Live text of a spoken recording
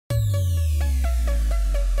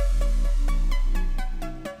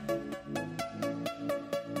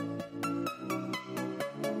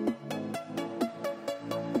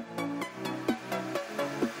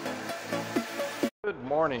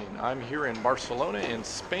morning. I'm here in Barcelona in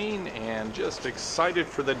Spain and just excited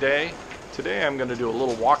for the day. Today I'm going to do a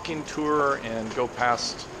little walking tour and go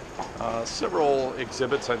past several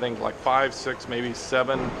exhibits, I think like 5, 6, maybe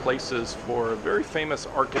 7 places for a very famous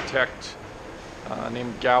architect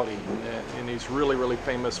named Goudi. And he's really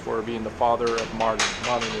famous for being the father of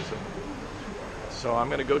modernism. So I'm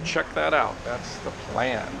going to go check that out. That's the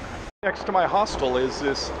plan. Next to my hostel is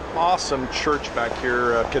this awesome church back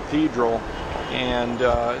here, a cathedral, and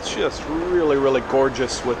it's just really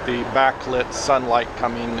gorgeous with the backlit sunlight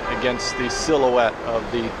coming against the silhouette of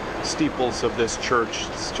the steeples of this church.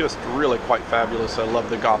 It's just really quite fabulous. I love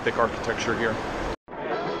the Gothic architecture here.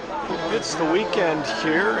 It's the weekend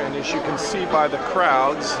here, and as you can see by the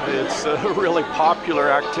crowds, it's a really popular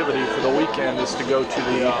activity for the weekend is to go to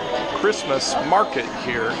the Christmas market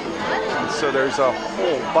here. And so there's a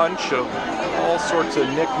whole bunch of all sorts of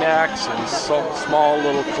knickknacks and small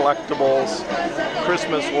little collectibles,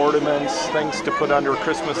 Christmas ornaments, things to put under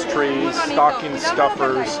Christmas trees, stocking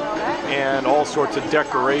stuffers, and all sorts of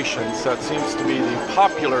decorations. That seems to be the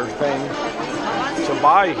popular thing to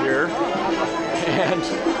buy here. And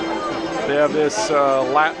they have this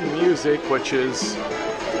Latin music, which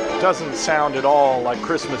doesn't sound at all like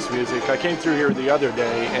Christmas music. I came through here the other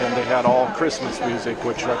day and they had all Christmas music,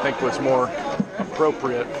 which I think was more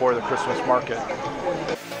appropriate for the Christmas market.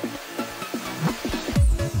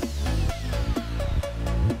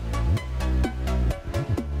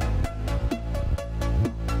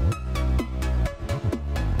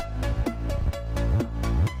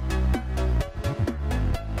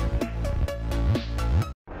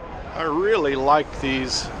 I really like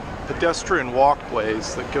these pedestrian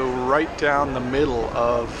walkways that go right down the middle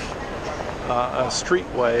of a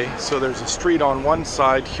streetway. So there's a street on one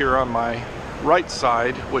side here on my right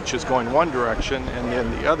side, which is going one direction, and then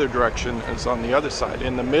the other direction is on the other side.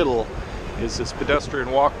 In the middle is this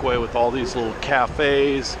pedestrian walkway with all these little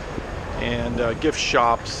cafes and gift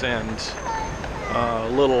shops and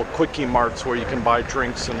little quickie marts where you can buy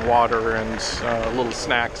drinks and water and little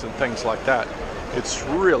snacks and things like that. It's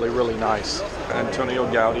really nice. Antonio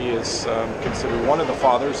Goudi is considered one of the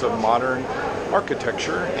fathers of modern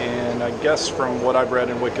architecture, and I guess from what I've read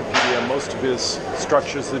in Wikipedia, most of his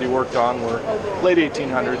structures that he worked on were late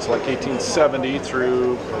 1800s, like 1870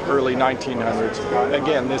 through early 1900s.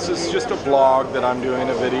 Again, this is just a vlog that I'm doing,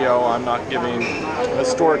 a video. I'm not giving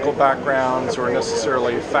historical backgrounds or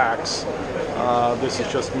necessarily facts. This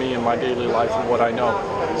is just me and my daily life and what I know.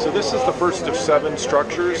 So this is the first of 7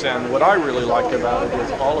 structures, and what I really like about it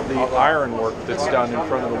is all of the ironwork that's done in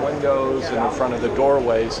front of the windows and in front of the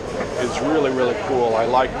doorways is really cool. I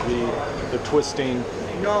like the twisting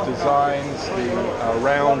designs, the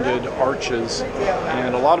rounded arches,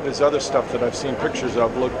 and a lot of his other stuff that I've seen pictures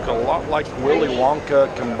of look a lot like Willy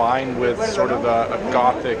Wonka combined with sort of a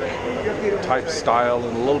Gothic type style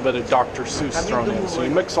and a little bit of Dr. Seuss thrown in. So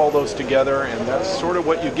you mix all those together, and that's sort of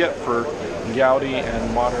what you get for Goudi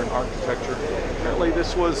and modern architecture. Apparently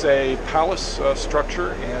this was a palace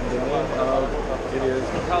structure, and the name of it is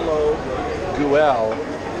Palo Güell,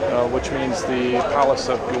 which means the Palace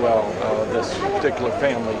of Güell, this particular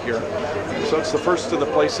family here. So it's the first of the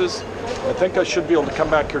places. I think I should be able to come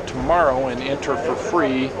back here tomorrow and enter for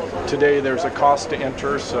free. Today there's a cost to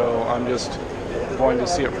enter, so I'm just going to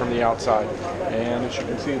see it from the outside. And as you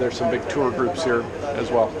can see, there's some big tour groups here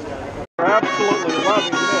as well. We're absolutely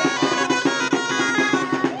loving this.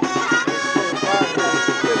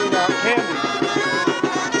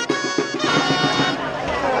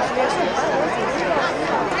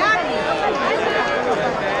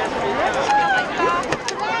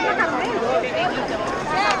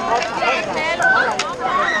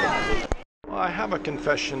 I have a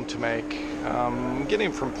confession to make.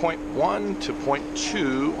 Getting from point 1 to point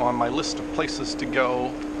 2 on my list of places to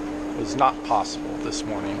go was not possible this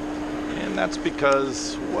morning. And that's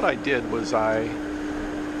because what I did was I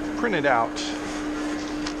printed out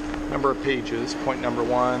a number of pages. Point number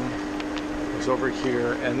 1 was over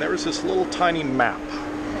here, and there was this little tiny map.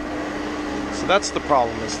 So that's the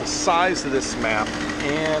problem, is the size of this map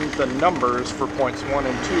and the numbers for points 1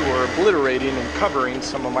 and 2 are obliterating and covering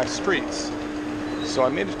some of my streets. So I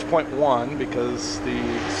made it to point 1 because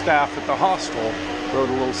the staff at the hostel wrote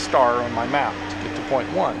a little star on my map to get to point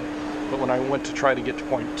 1. But when I went to try to get to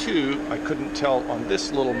point 2, I couldn't tell on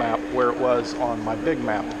this little map where it was on my big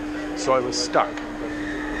map. So I was stuck.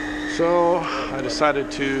 So I decided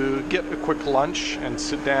to get a quick lunch and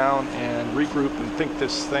sit down and regroup and think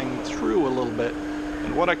this thing through a little bit.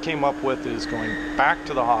 And what I came up with is going back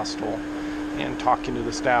to the hostel and talking to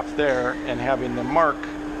the staff there and having them mark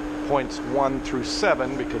points 1 through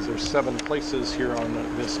 7, because there's 7 places here on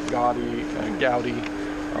this Goudi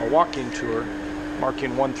walking tour,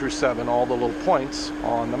 marking 1 through 7 all the little points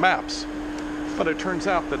on the maps. But it turns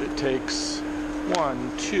out that it takes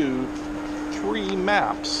 1, 2, 3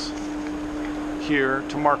 maps here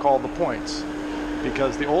to mark all the points,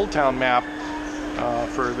 because the Old Town map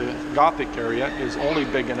for the Gothic area is only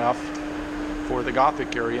big enough for the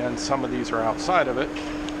Gothic area, and some of these are outside of it.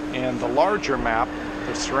 And the larger map,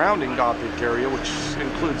 the surrounding Gothic area, which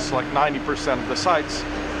includes like 90% of the sites,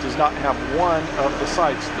 does not have one of the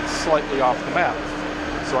sites that's slightly off the map.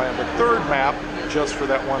 So I have a third map just for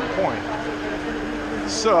that one point.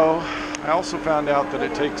 So I also found out that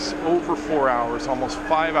it takes over 4 hours, almost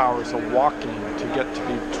 5 hours of walking to get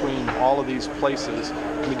to between all of these places. It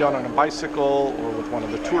can be done on a bicycle or with one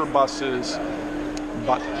of the tour buses,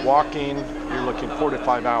 but walking, you're looking 4 to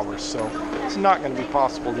 5 hours. So it's not going to be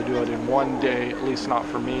possible to do it in one day, at least not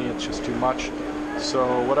for me. It's just too much.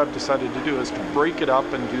 So what I've decided to do is to break it up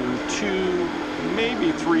and do 2,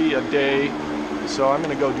 maybe 3 a day. So I'm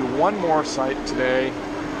going to go do one more site today,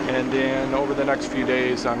 and then over the next few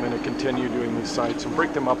days I'm going to continue doing these sites and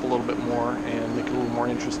break them up a little bit more and make it a little more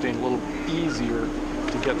interesting, a little easier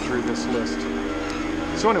to get through this list.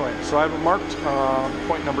 So anyway, so I've marked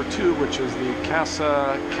point number 2, which is the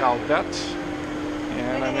Casa Calvet,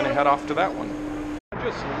 and I'm going to head off to that one. I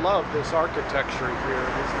just love this architecture here.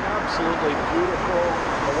 It's absolutely beautiful.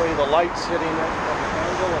 The way the light's hitting it from the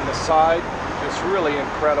angle and the side, just really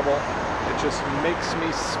incredible. It just makes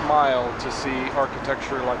me smile to see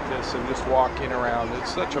architecture like this and just walking around.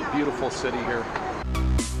 It's such a beautiful city here.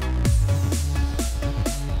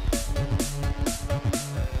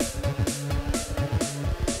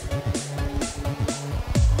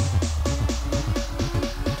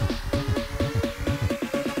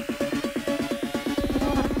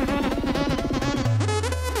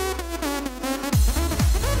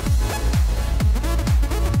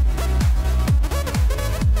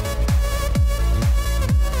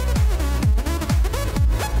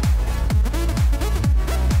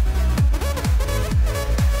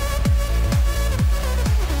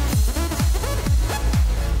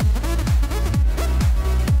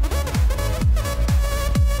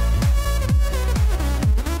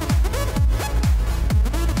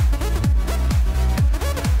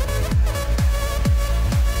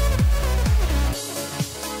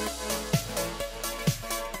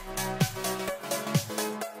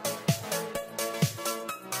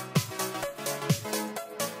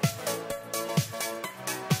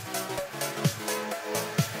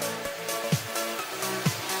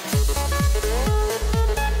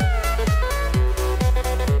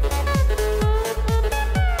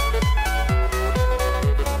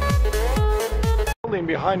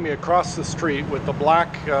 Behind me across the street with the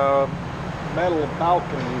black metal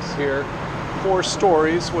balconies here, 4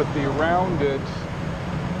 stories with the rounded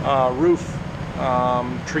roof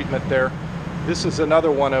treatment there. This is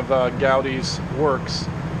another one of Goudi's works,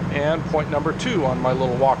 and point number 2 on my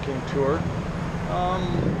little walking tour.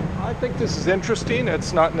 I think this is interesting.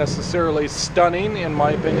 It's not necessarily stunning in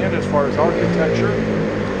my opinion as far as architecture,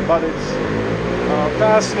 but it's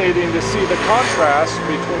fascinating to see the contrast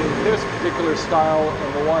between this particular style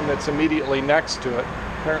and the one that's immediately next to it.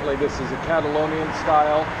 Apparently this is a Catalonian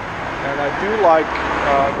style, and I do like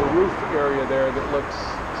the roof area there that looks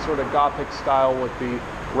sort of Gothic style with the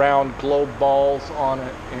round globe balls on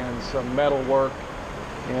it and some metal work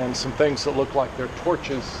and some things that look like they're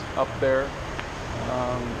torches up there.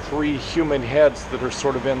 3 human heads that are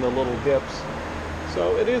sort of in the little dips.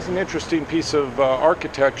 So it is an interesting piece of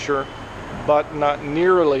architecture, but not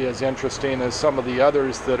nearly as interesting as some of the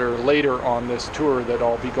others that are later on this tour that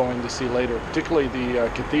I'll be going to see later, particularly the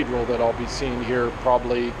cathedral that I'll be seeing here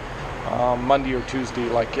probably Monday or Tuesday,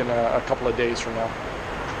 like in a couple of days from now.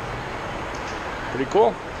 Pretty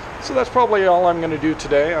cool. So that's probably all I'm going to do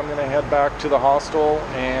today. I'm going to head back to the hostel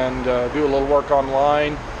and do a little work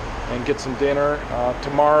online and get some dinner.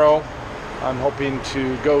 Tomorrow I'm hoping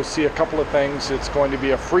to go see a couple of things. It's going to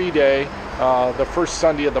be a free day, the first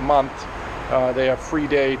Sunday of the month. They have free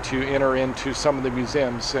day to enter into some of the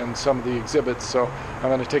museums and some of the exhibits, so I'm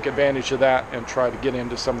going to take advantage of that and try to get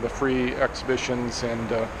into some of the free exhibitions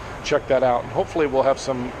and check that out. And hopefully we'll have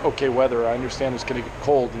some okay weather. I understand it's going to get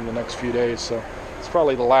cold in the next few days, so it's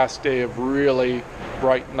probably the last day of really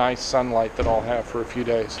bright, nice sunlight that I'll have for a few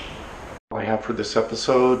days. All I have for this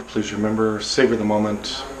episode. Please remember, savor the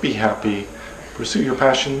moment, be happy, pursue your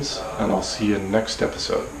passions, and I'll see you in the next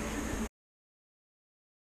episode.